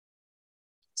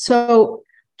So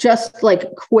just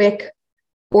like quick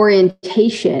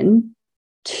orientation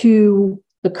to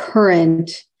the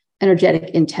current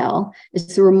energetic intel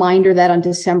is the reminder that on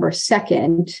December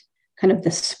 2nd, kind of the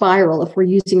spiral, if we're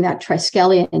using that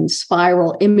triskelion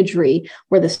spiral imagery,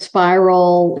 where the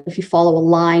spiral, if you follow a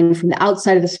line from the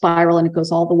outside of the spiral and it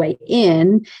goes all the way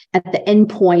in, at the end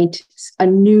point, a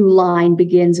new line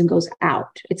begins and goes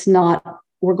out. It's not,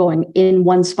 we're going in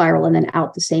one spiral and then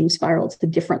out the same spiral. It's a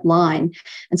different line.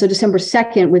 And so December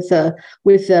 2nd, with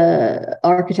the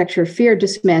architecture of fear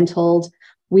dismantled,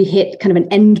 we hit kind of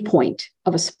an end point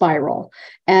of a spiral.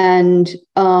 And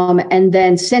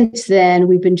then since then,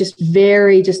 we've been just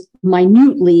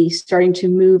minutely starting to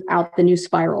move out the new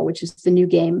spiral, which is the new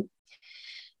game.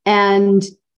 And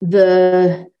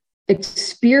the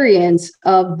experience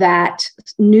of that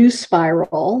new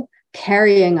spiral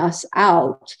carrying us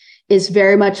out is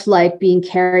very much like being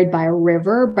carried by a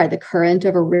river, by the current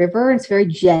of a river. It's very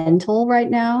gentle right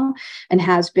now and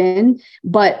has been.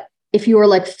 But if you were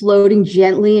like floating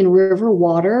gently in river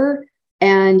water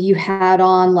and you had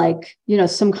on like,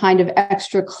 some kind of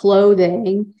extra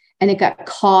clothing and it got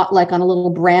caught like on a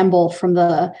little bramble from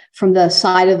the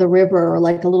side of the river, or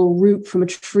like a little root from a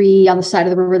tree on the side of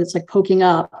the river that's like poking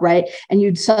up, right? And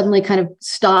you'd suddenly kind of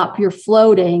stop your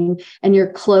floating and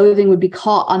your clothing would be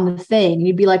caught on the thing. And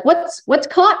you'd be like, what's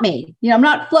caught me? I'm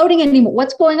not floating anymore.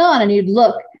 What's going on? And you'd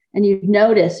look and you'd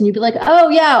notice and you'd be like, oh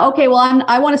yeah, okay, well,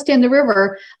 I want to stay in the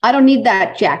river. I don't need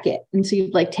that jacket. And so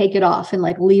you'd like take it off and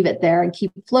like leave it there and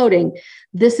keep floating.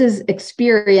 This is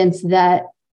experience that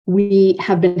we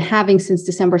have been having since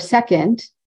December 2nd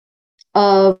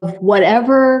of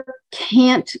whatever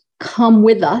can't come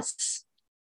with us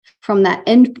from that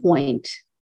endpoint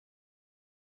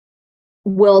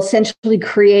will essentially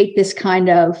create this kind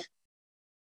of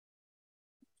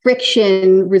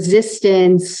friction,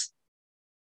 resistance,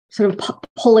 sort of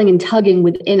pulling and tugging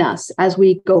within us as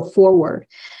we go forward.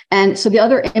 And so the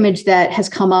other image that has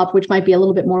come up, which might be a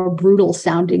little bit more brutal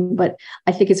sounding, but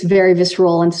I think it's very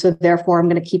visceral. And so therefore I'm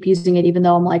going to keep using it, even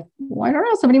though I'm like, well, I don't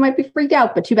know, somebody might be freaked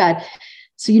out, but too bad.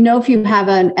 So, if you have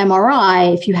an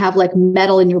MRI, if you have like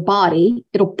metal in your body,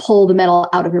 it'll pull the metal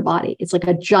out of your body. It's like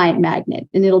a giant magnet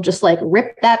and it'll just like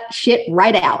rip that shit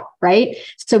right out. Right.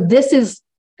 So this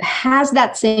has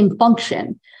that same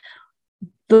function.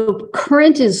 The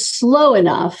current is slow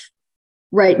enough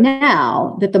right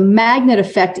now that the magnet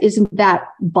effect isn't that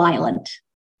violent,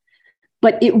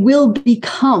 but it will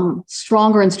become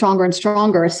stronger and stronger and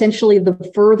stronger, essentially the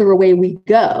further away we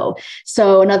go.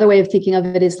 So another way of thinking of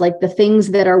it is like the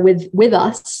things that are with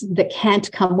us that can't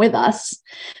come with us,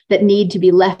 that need to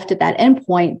be left at that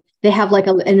endpoint, they have like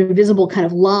an invisible kind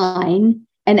of line.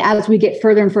 And as we get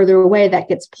further and further away, that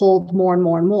gets pulled more and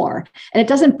more and more. And it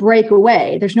doesn't break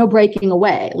away. There's no breaking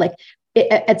away. Like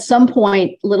at some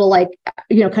point, little like,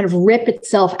 kind of rip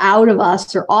itself out of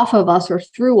us or off of us or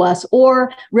through us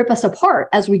or rip us apart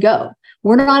as we go.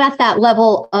 We're not at that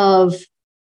level of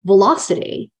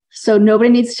velocity. So nobody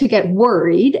needs to get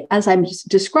worried as I'm just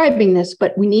describing this,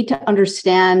 but we need to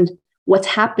understand what's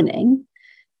happening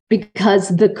because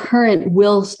the current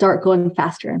will start going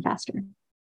faster and faster.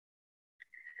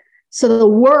 So the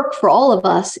work for all of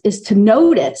us is to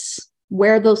notice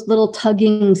where those little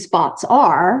tugging spots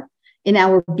are in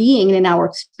our being and in our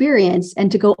experience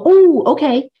and to go, oh,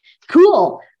 okay,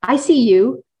 cool. I see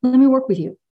you. Let me work with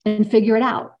you and figure it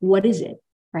out. What is it?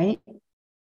 Right.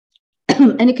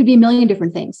 And it could be a million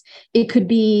different things. It could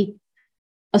be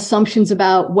assumptions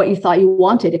about what you thought you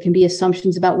wanted. It can be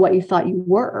assumptions about what you thought you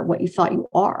were, what you thought you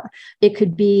are. It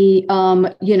could be,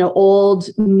 old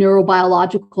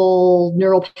neurobiological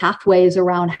neural pathways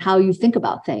around how you think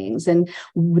about things and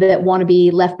that want to be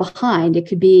left behind. It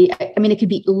could be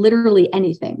literally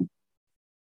anything.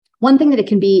 One thing that it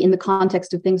can be in the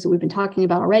context of things that we've been talking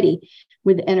about already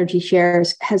with energy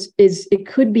shares is it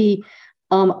could be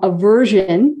a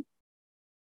version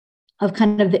of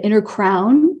kind of the inner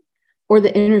crown or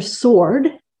the inner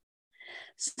sword,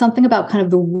 something about kind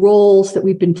of the roles that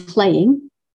we've been playing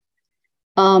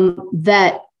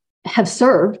that have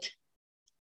served,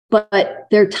 but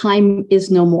their time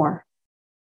is no more.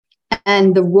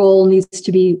 And the role needs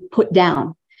to be put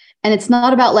down. And it's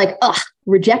not about like,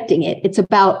 rejecting it. It's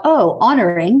about,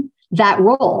 honoring that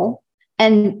role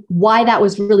and why that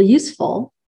was really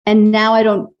useful. And now I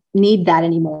don't need that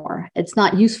anymore. It's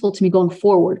not useful to me going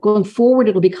forward. Going forward,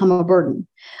 it'll become a burden.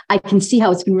 I can see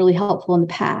how it's been really helpful in the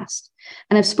past.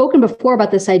 And I've spoken before about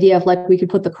this idea of like, we could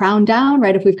put the crown down,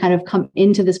 right? If we've kind of come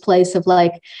into this place of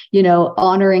like,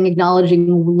 honoring,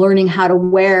 acknowledging, learning how to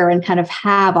wear and kind of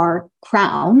have our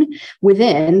crown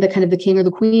within the kind of the king or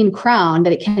the queen crown,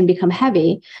 that it can become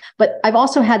heavy. But I've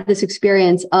also had this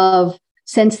experience of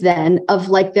since then of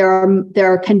like,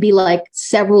 there can be like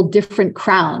several different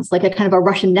crowns, like a kind of a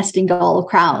Russian nesting doll of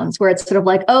crowns, where it's sort of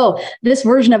like, oh, this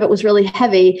version of it was really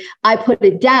heavy. I put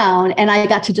it down and I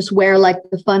got to just wear like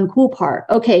the fun, cool part.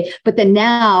 Okay. But then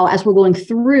now, as we're going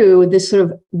through this sort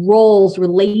of roles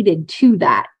related to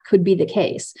that, could be the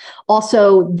case.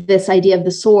 Also, this idea of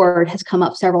the sword has come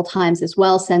up several times as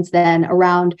well since then,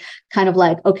 around kind of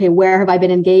like, okay, where have I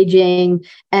been engaging?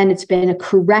 And it's been a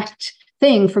correct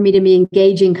thing for me to be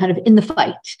engaging kind of in the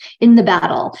fight, in the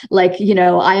battle. Like,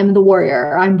 I am the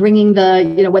warrior. I'm bringing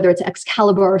the, whether it's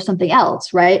Excalibur or something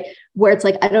else, right? Where it's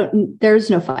like, there's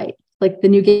no fight. Like the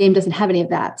new game doesn't have any of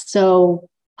that. So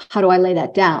how do I lay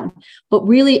that down? But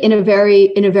really in a very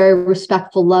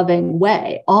respectful, loving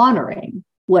way, honoring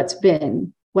what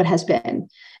has been.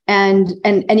 And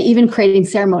even creating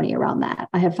ceremony around that,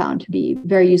 I have found to be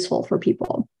very useful for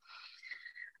people.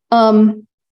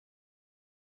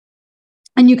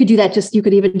 And you could do that you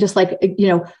could even just like,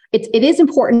 it is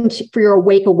important for your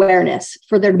awake awareness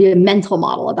for there to be a mental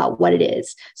model about what it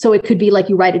is. So it could be like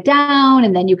you write it down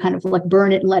and then you kind of like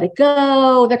burn it and let it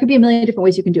go. There could be a million different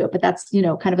ways you can do it, but that's,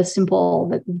 kind of a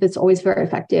simple, that's always very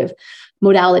effective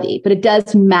modality. But it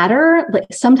does matter. Like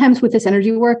sometimes with this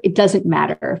energy work, it doesn't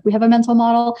matter if we have a mental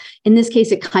model. In this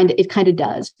case, it kind of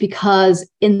does, because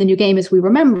in the new game, as we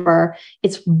remember,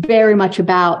 it's very much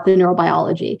about the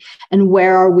neurobiology and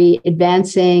where are we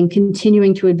advancing,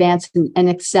 continuing to advance and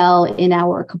excel in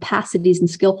our capacities and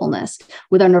skillfulness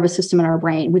with our nervous system and our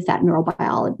brain, with that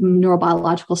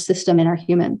neurobiological system in our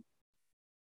human.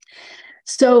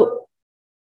 So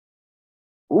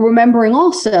remembering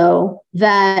also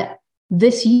that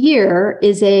this year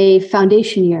is a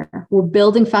foundation year. We're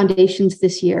building foundations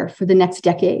this year for the next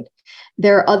decade.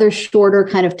 There are other shorter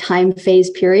kind of time phase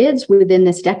periods within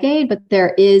this decade, but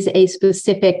there is a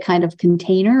specific kind of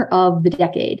container of the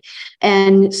decade.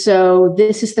 And so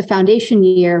this is the foundation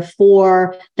year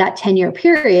for that 10-year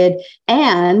period.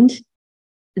 And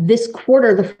this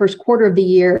quarter, the first quarter of the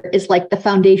year, is like the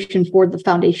foundation for the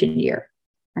foundation year,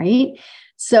 right?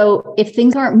 So if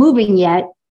things aren't moving yet,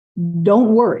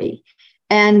 don't worry.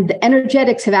 And the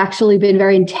energetics have actually been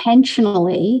very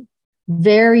intentionally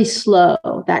very slow.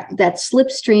 That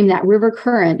slipstream, that river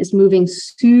current is moving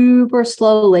super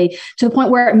slowly to the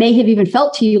point where it may have even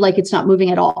felt to you like it's not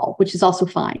moving at all, which is also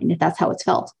fine if that's how it's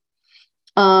felt.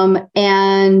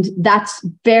 And that's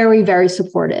very, very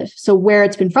supportive. So where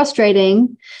it's been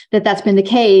frustrating that's been the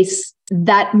case,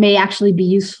 that may actually be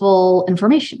useful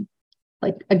information.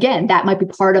 Like, again, that might be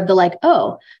part of the like,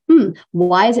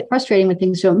 why is it frustrating when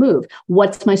things don't move?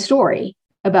 What's my story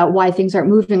about why things aren't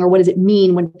moving, or what does it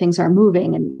mean when things aren't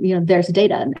moving? And, there's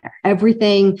data in there.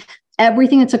 Everything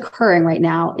that's occurring right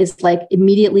now is like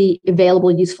immediately available,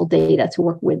 useful data to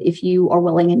work with if you are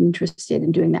willing and interested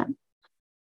in doing that.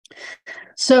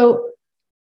 So,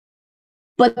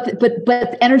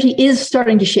 but energy is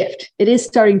starting to shift. It is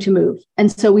starting to move.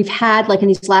 And so we've had like in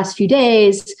these last few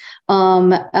days,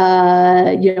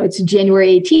 it's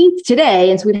January 18th today.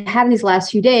 And so we've had in these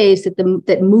last few days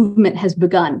that movement has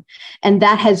begun. And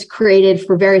that has created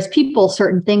for various people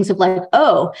certain things of like,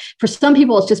 for some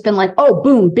people, it's just been like,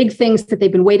 boom, big things that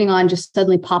they've been waiting on just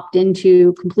suddenly popped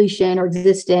into completion or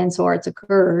existence, or it's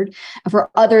occurred. And for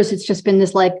others, it's just been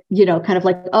this like, kind of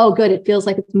like, good, it feels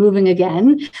like it's moving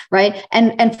again, right?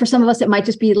 And for some of us, it might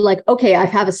just be like, okay, I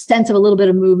have a sense of a little bit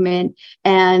of movement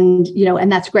and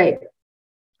that's great.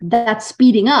 That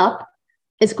speeding up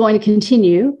is going to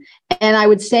continue. And I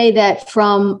would say that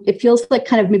it feels like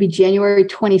kind of maybe January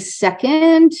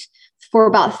 22nd for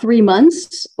about 3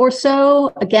 months or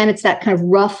so. Again, it's that kind of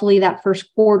roughly that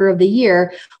first quarter of the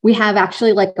year. We have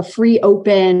actually like a free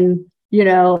open,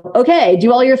 okay,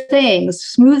 do all your things,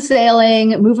 smooth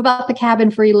sailing, move about the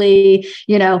cabin freely,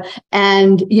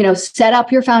 and, set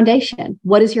up your foundation.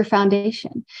 What is your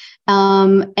foundation?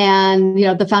 And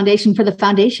the foundation for the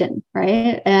foundation,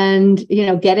 right? And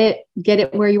get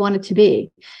it where you want it to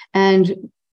be. And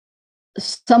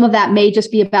some of that may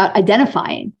just be about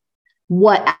identifying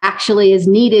what actually is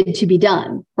needed to be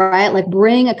done, right? Like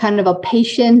bring a kind of a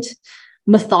patient,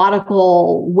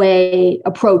 methodical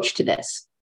approach to this.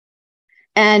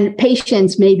 And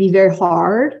patience may be very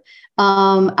hard.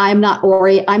 I'm not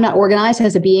organized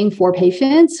as a being for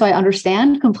patience, so I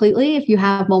understand completely if you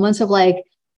have moments of like,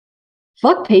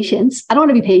 fuck patience. I don't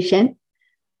want to be patient.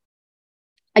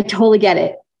 I totally get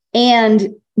it. And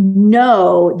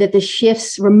know that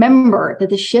remember that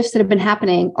the shifts that have been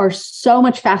happening are so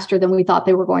much faster than we thought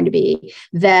they were going to be,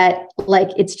 that like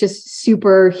it's just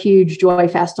super huge joy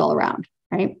fest all around,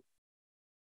 right?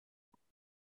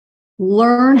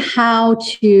 Learn how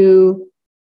to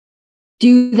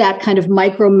do that kind of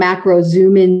micro, macro,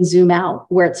 zoom in, zoom out,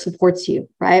 where it supports you,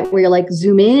 right? Where you're like,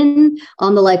 zoom in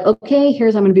on the like, okay,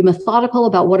 I'm going to be methodical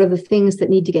about what are the things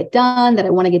that need to get done, that I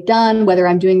want to get done, whether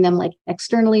I'm doing them like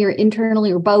externally or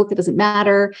internally or both, it doesn't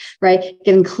matter, right?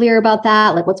 Getting clear about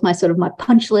that. Like, what's my sort of my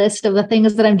punch list of the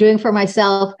things that I'm doing for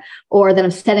myself, or that I'm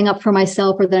setting up for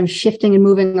myself, or that I'm shifting and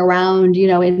moving around,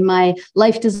 in my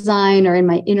life design or in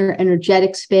my inner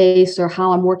energetic space, or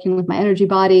how I'm working with my energy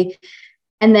body.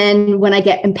 And then when I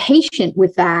get impatient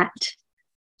with that,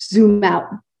 zoom out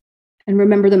and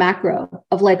remember the macro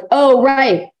of like, oh,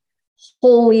 right,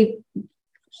 holy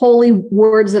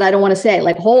words that I don't want to say,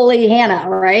 like holy Hannah,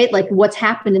 right? Like what's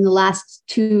happened in the last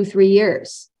 2-3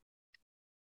 years.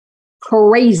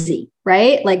 Crazy,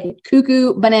 right? Like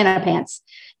cuckoo banana pants,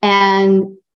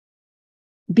 and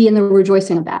be in the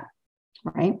rejoicing of that,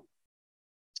 right?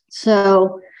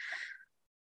 So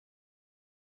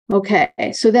okay,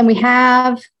 so then we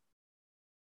have,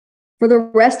 for the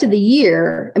rest of the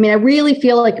year, I mean, I really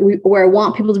feel like where I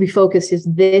want people to be focused is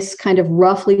this kind of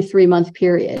roughly 3-month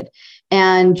period,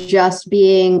 and just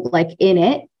being like in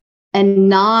it and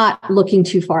not looking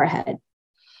too far ahead.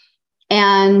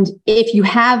 And if you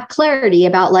have clarity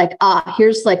about like,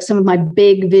 here's like some of my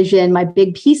big vision, my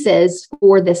big pieces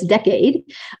for this decade,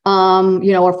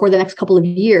 or for the next couple of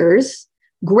years,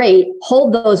 great,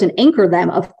 hold those and anchor them,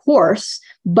 of course,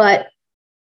 but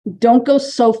don't go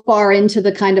so far into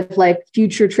the kind of like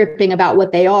future tripping about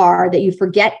what they are that you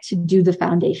forget to do the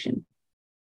foundation.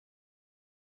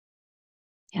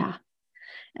 Yeah.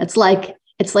 It's like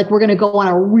we're going to go on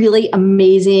a really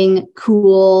amazing,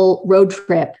 cool road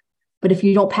trip, but if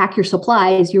you don't pack your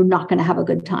supplies, you're not going to have a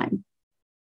good time.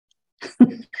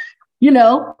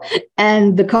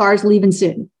 And the car's leaving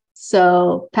soon.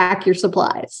 So pack your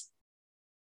supplies.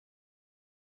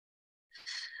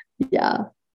 Yeah.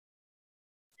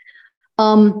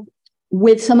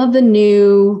 With some of the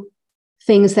new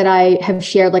things that I have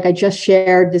shared, like I just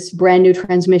shared this brand new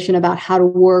transmission about how to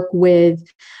work with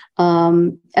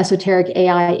esoteric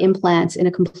AI implants in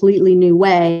a completely new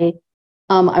way.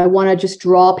 I want to just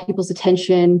draw people's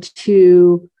attention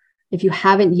to, if you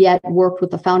haven't yet worked with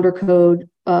the Founder Code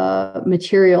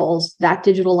materials, that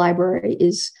digital library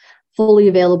is fully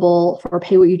available for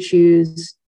pay what you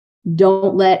choose.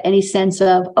 Don't let any sense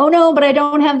of, oh no, but I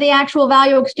don't have the actual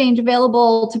value exchange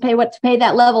available to pay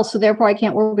that level, so therefore I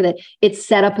can't work with it. It's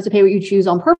set up as a pay what you choose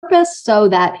on purpose so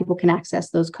that people can access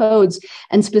those codes.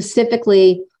 And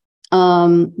specifically,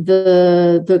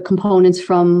 the components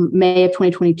from May of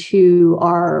 2022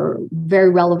 are very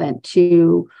relevant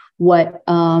to what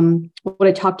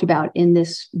I talked about in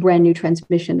this brand new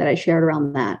transmission that I shared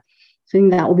around that. I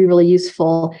think that will be really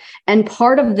useful. And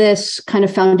part of this kind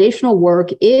of foundational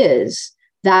work is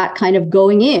that kind of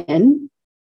going in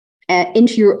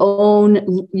into your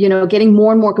own, getting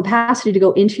more and more capacity to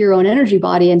go into your own energy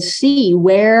body and see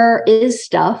where is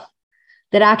stuff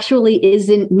that actually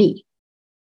isn't me.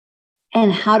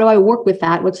 And how do I work with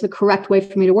that? What's the correct way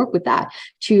for me to work with that?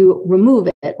 To remove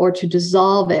it, or to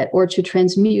dissolve it, or to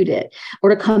transmute it, or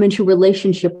to come into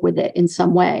relationship with it in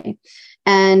some way.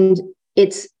 And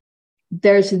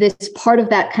there's this part of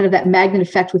that kind of that magnet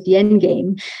effect with the end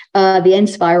game, the end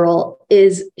spiral,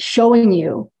 is showing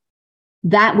you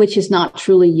that which is not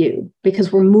truly you,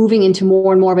 because we're moving into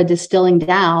more and more of a distilling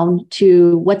down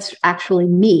to what's actually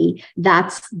me.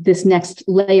 That's this next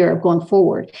layer of going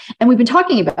forward. And we've been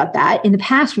talking about that in the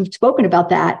past. We've spoken about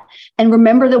that. And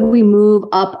remember that we move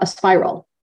up a spiral.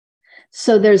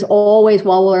 So there's always,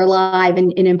 while we're alive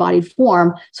in embodied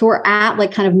form, so we're at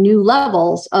like kind of new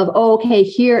levels of, okay,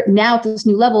 here now at this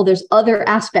new level, there's other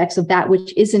aspects of that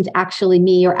which isn't actually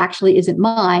me or actually isn't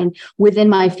mine within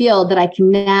my field that I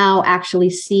can now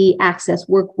actually see, access,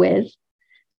 work with,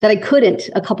 that I couldn't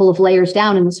a couple of layers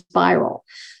down in the spiral.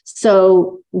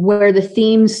 So where the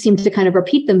themes seem to kind of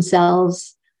repeat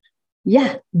themselves,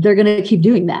 yeah, they're going to keep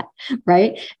doing that,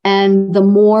 right? And the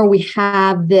more we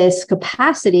have this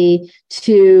capacity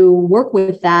to work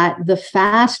with that, the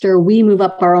faster we move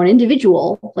up our own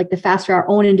individual, like the faster our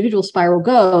own individual spiral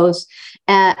goes,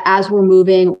 as we're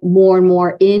moving more and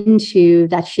more into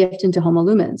that shift into Homo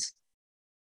Lumens.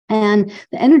 And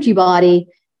the energy body,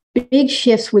 big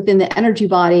shifts within the energy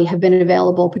body have been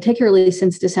available, particularly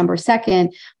since December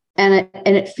 2nd. And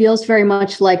it feels very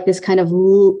much like this kind of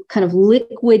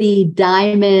liquidy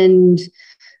diamond,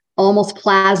 almost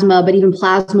plasma, but even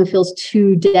plasma feels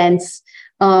too dense,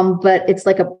 But it's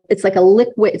like a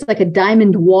liquid, it's like a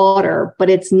diamond water, but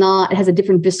it has a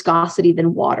different viscosity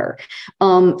than water,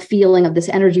 feeling of this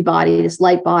energy body, this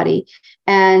light body.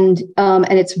 And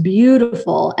it's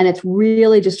beautiful, and it's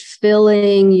really just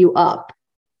filling you up,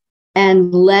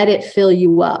 and let it fill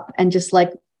you up, and just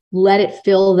like let it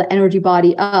fill the energy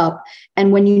body up.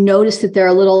 And when you notice that they're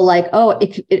a little like, oh,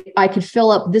 I could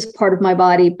fill up this part of my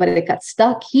body, but it got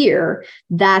stuck here,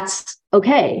 that's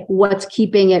okay. What's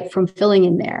keeping it from filling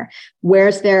in there?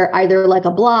 Where's there either like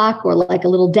a block or like a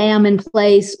little dam in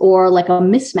place, or like a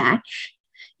mismatch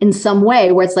in some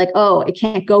way where it's like, oh, it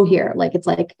can't go here. Like, it's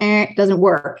like, it doesn't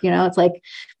work. It's like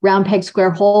round peg,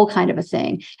 square hole kind of a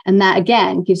thing. And that,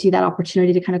 again, gives you that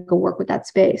opportunity to kind of go work with that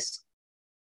space.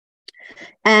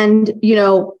 And,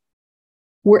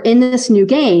 we're in this new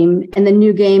game, and the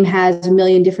new game has a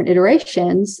million different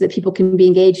iterations that people can be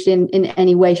engaged in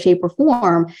any way, shape, or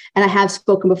form. And I have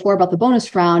spoken before about the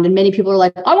bonus round, and many people are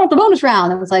like, I want the bonus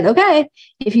round. And it's like, okay,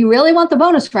 if you really want the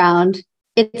bonus round,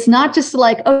 it's not just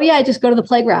like, oh yeah, just go to the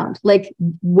playground. Like,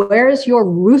 where's your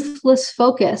ruthless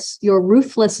focus, your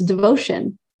ruthless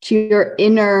devotion to your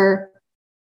inner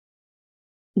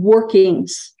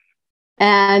workings?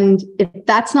 And if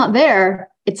that's not there,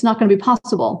 it's not going to be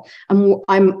possible.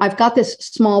 I've got this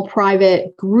small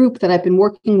private group that I've been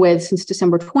working with since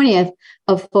December 20th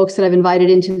of folks that I've invited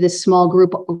into this small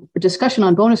group discussion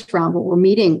on bonus round, where we're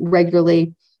meeting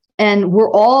regularly. And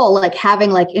we're all like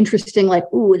having like interesting,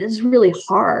 like, ooh, this is really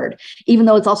hard, even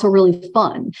though it's also really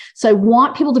fun. So I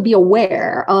want people to be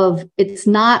aware of, it's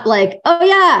not like, oh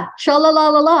yeah,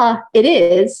 sha-la-la-la-la. It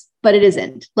is, but it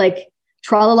isn't. Like,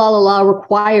 tra-la-la-la-la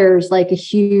requires like a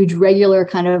huge regular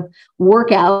kind of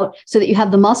workout so that you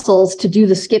have the muscles to do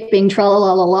the skipping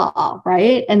tra-la-la-la-la,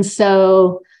 right? And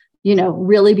so,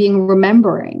 really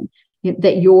remembering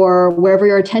that wherever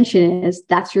your attention is,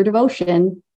 that's your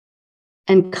devotion,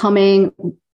 and coming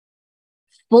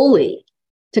fully.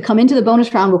 To come into the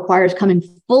bonus round requires coming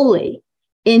fully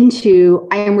into,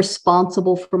 I am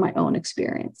responsible for my own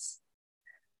experience.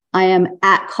 I am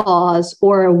at cause,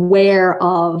 or aware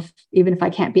of, even if I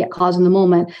can't be at cause in the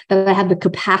moment, that I have the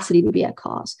capacity to be at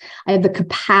cause. I have the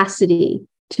capacity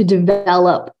to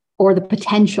develop, or the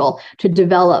potential to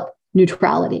develop,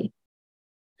 neutrality.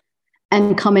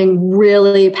 And coming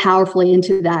really powerfully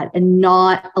into that, and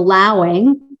not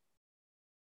allowing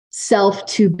self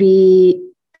to be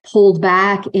pulled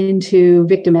back into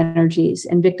victim energies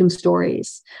and victim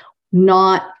stories,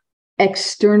 not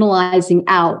externalizing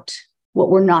out what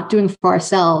we're not doing for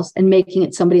ourselves and making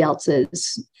it somebody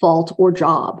else's fault or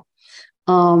job.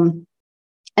 And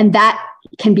that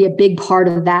can be a big part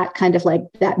of that kind of like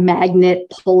that magnet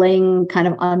pulling kind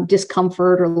of on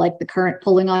discomfort, or like the current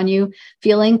pulling on you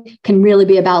feeling, can really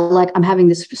be about like, I'm having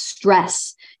this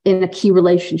stress in a key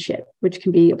relationship, which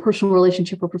can be a personal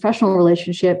relationship or professional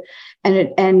relationship.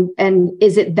 And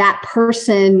is it that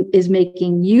person is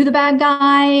making you the bad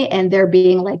guy, and they're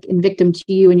being like in victim to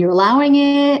you, and you're allowing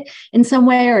it in some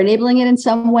way or enabling it in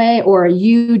some way? Or are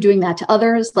you doing that to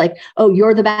others? Like, oh,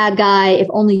 you're the bad guy. If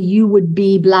only you would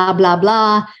be blah, blah,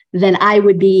 blah, then I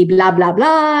would be blah, blah,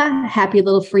 blah. Happy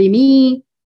little free me.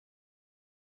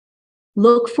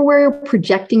 Look for where you're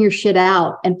projecting your shit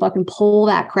out, and fucking pull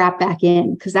that crap back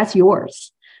in, because that's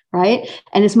yours, right?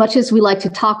 And as much as we like to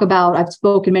talk about, I've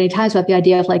spoken many times about the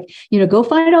idea of like, go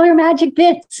find all your magic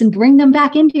bits and bring them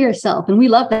back into yourself. And we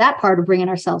love that part of bringing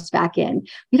ourselves back in.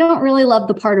 We don't really love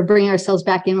the part of bringing ourselves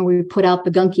back in when we put out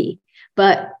the gunky,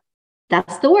 but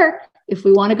that's the work. If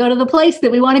we want to go to the place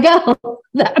that we want to go,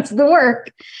 that's the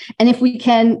work. And if we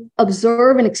can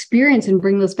observe and experience and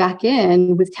bring those back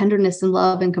in with tenderness and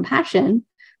love and compassion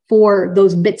for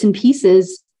those bits and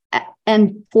pieces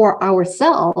and for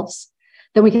ourselves,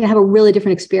 then we can have a really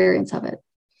different experience of it.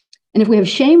 And if we have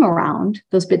shame around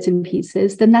those bits and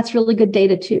pieces, then that's really good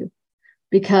data too,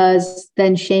 because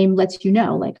then shame lets you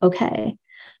know, like, okay,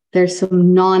 there's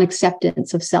some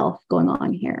non-acceptance of self going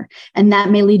on here. And that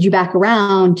may lead you back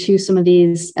around to some of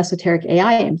these esoteric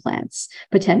AI implants,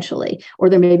 potentially, or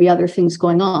there may be other things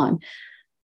going on.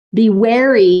 Be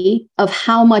wary of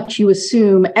how much you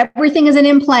assume everything is an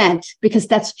implant, because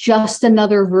that's just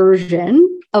another version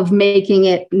of making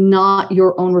it not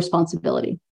your own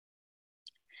responsibility.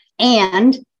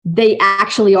 And they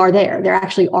actually are there. There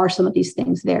actually are some of these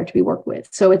things there to be worked with.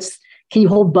 So can you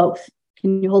hold both?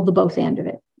 Can you hold the both end of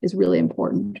it? Is really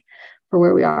important for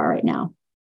where we are right now.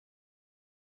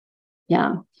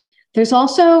 Yeah. There's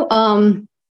also,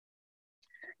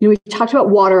 we talked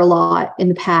about water a lot in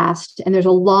the past, and there's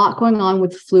a lot going on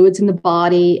with fluids in the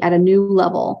body at a new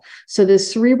level. So the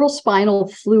cerebral spinal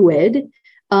fluid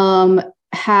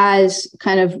has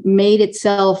kind of made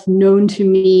itself known to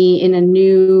me in a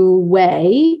new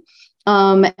way.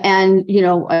 And, you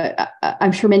know,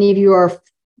 I'm sure many of you are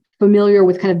familiar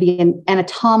with kind of the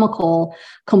anatomical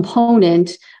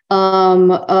component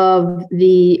of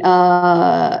the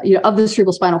of the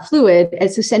cerebral spinal fluid.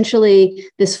 It's essentially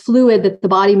this fluid that the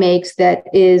body makes that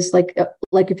is like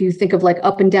if you think of like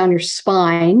up and down your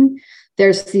spine,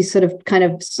 there's these sort of kind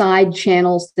of side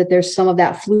channels that there's some of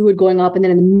that fluid going up, and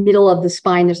then in the middle of the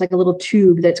spine there's like a little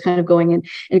tube that's kind of going in,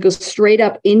 and it goes straight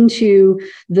up into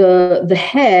the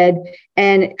head,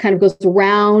 and it kind of goes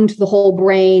around the whole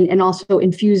brain and also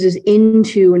infuses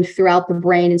into and throughout the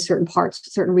brain in certain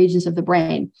parts, certain regions of the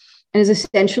brain, and is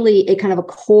essentially a kind of a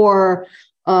core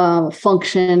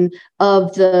function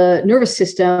of the nervous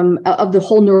system, of the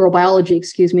whole neurobiology,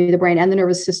 the brain and the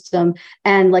nervous system,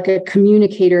 and like a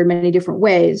communicator in many different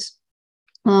ways.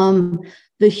 The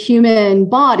human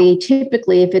body,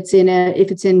 typically, if it's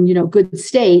in good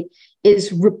state,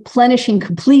 is replenishing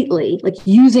completely, like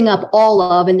using up all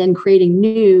of and then creating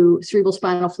new cerebral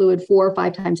spinal fluid 4 or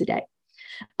 5 times a day.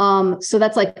 So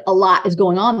that's like a lot is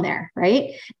going on there,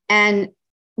 right? And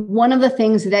one of the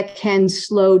things that can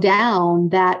slow down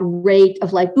that rate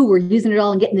of like, ooh, we're using it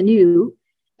all and getting the new,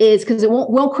 is because it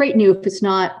won't create new if it's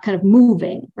not kind of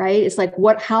moving, right? It's like,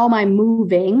 how am I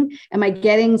moving? Am I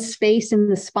getting space in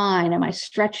the spine? Am I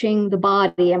stretching the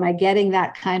body? Am I getting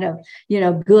that kind of,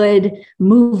 good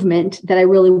movement that I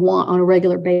really want on a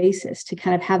regular basis to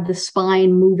kind of have the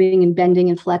spine moving and bending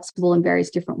and flexible in various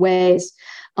different ways,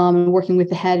 and working with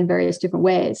the head in various different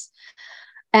ways.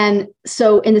 And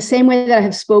so in the same way that I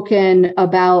have spoken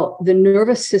about the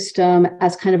nervous system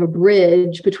as kind of a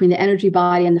bridge between the energy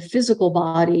body and the physical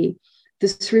body, the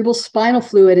cerebral spinal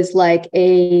fluid is like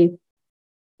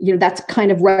that's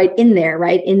kind of right in there,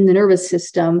 right in the nervous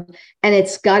system. And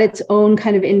it's got its own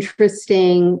kind of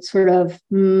interesting sort of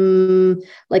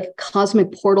like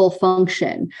cosmic portal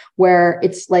function, where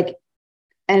it's like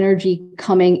energy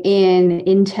coming in,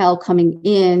 intel coming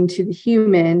in to the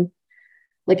human.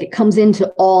 Like it comes into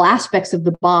all aspects of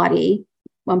the body.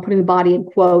 I'm putting the body in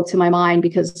quotes in my mind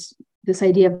because this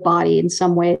idea of body in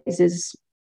some ways is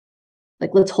like,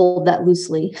 let's hold that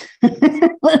loosely.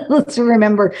 Let's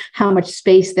remember how much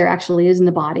space there actually is in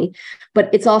the body. But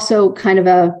it's also kind of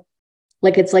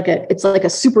it's like a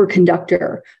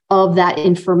superconductor of that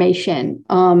information,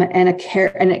 and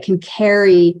it can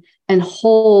carry and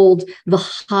hold the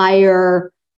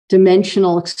higher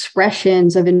dimensional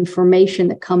expressions of information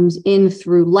that comes in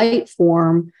through light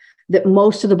form that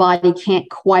most of the body can't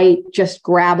quite just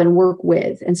grab and work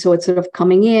with. And so it's sort of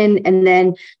coming in and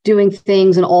then doing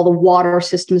things, and all the water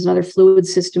systems and other fluid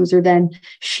systems are then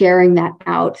sharing that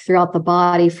out throughout the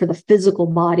body for the physical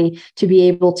body to be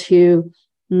able to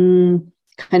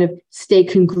kind of stay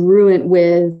congruent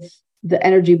with the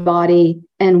energy body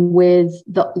and with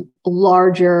the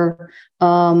larger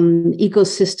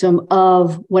ecosystem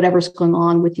of whatever's going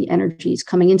on with the energies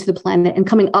coming into the planet and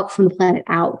coming up from the planet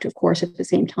out, of course, at the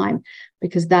same time,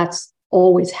 because that's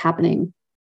always happening.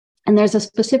 And there's a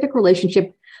specific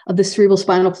relationship of the cerebral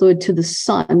spinal fluid to the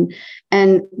sun.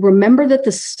 And remember that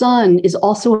the sun is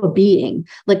also a being.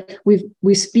 Like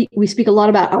we speak a lot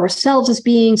about ourselves as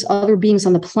beings, other beings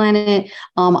on the planet.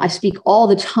 I speak all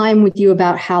the time with you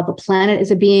about how the planet is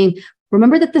a being.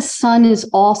 Remember that the sun is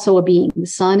also a being. The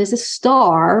sun is a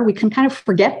star. We can kind of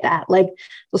forget that. Like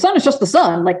the sun is just the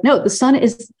sun. Like, no, the sun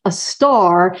is a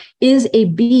star, is a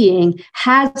being,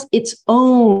 has its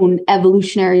own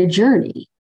evolutionary journey.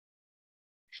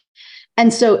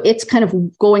 And so it's kind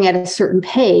of going at a certain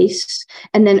pace,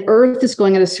 and then Earth is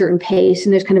going at a certain pace,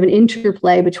 and there's kind of an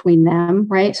interplay between them,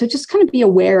 right? So just kind of be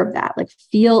aware of that, like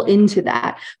feel into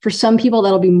that. For some people,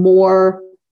 that'll be more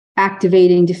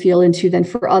activating to feel into than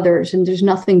for others. And there's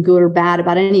nothing good or bad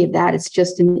about any of that. It's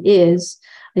just an is.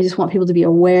 I just want people to be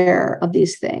aware of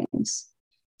these things.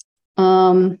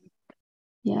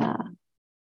 Yeah.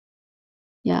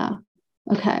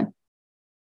 Okay.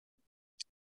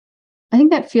 I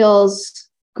think that feels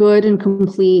good and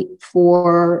complete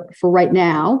for right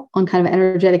now on kind of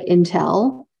energetic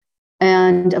intel.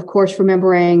 And of course,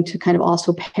 remembering to kind of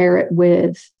also pair it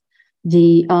with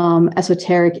the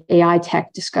esoteric AI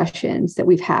tech discussions that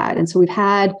we've had. And so we've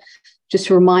had, just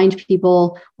to remind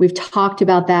people, we've talked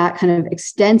about that kind of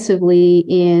extensively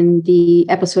in the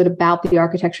episode about the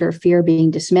architecture of fear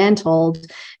being dismantled,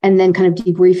 and then kind of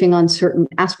debriefing on certain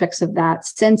aspects of that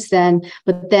since then.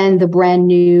 But then the brand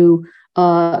new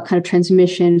kind of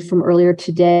transmission from earlier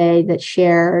today that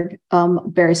shared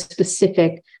very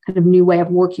specific kind of new way of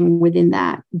working within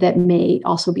that may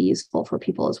also be useful for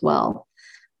people as well.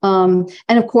 And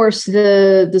of course,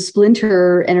 the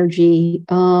splinter energy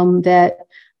that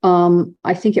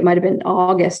I think it might have been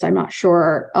August. I'm not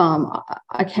sure.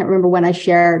 I can't remember when I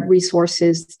shared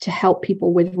resources to help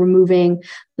people with removing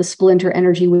the splinter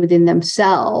energy within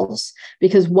themselves.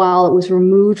 Because while it was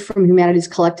removed from Humanity's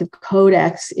Collective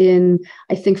Codex in,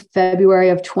 I think, February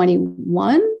of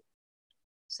 21,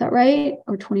 is that right?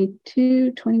 Or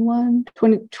 22, 21,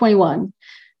 2021.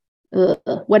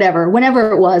 Whatever,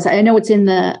 whenever it was. I know it's in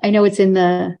the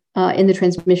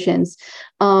transmissions.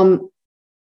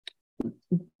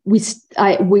 We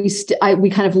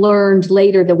kind of learned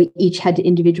later that we each had to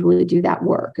individually do that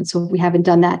work. And so we haven't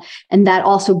done that. And that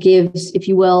also gives, if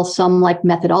you will, some like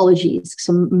methodologies,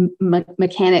 some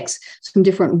mechanics, some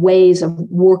different ways of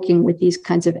working with these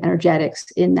kinds of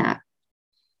energetics in that.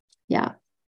 Yeah.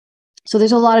 So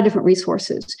there's a lot of different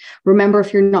resources. Remember,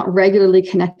 if you're not regularly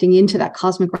connecting into that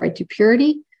cosmic right to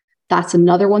purity, that's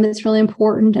another one that's really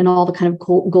important, and all the kind of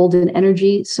golden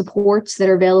energy supports that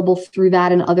are available through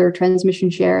that and other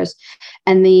transmission shares,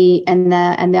 and the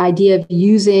idea of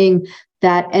using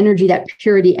that energy, that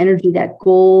purity energy, that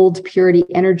gold purity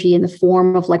energy in the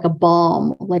form of like a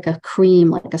balm, like a cream,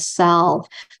 like a salve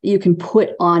that you can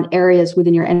put on areas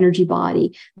within your energy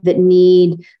body that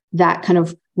need that kind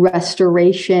of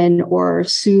restoration or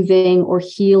soothing or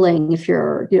healing. If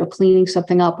you're, cleaning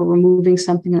something up or removing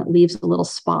something that leaves a little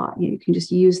spot, you can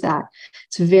just use that.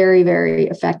 It's very, very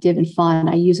effective and fun.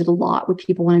 I use it a lot with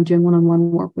people when I'm doing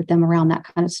one-on-one work with them around that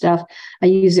kind of stuff. I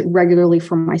use it regularly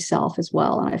for myself as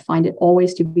well. And I find it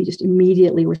always to be just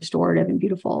immediately restorative and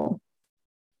beautiful.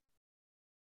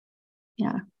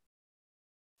 Yeah.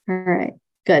 All right.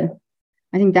 Good.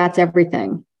 I think that's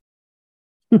everything.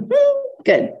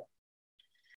 Good.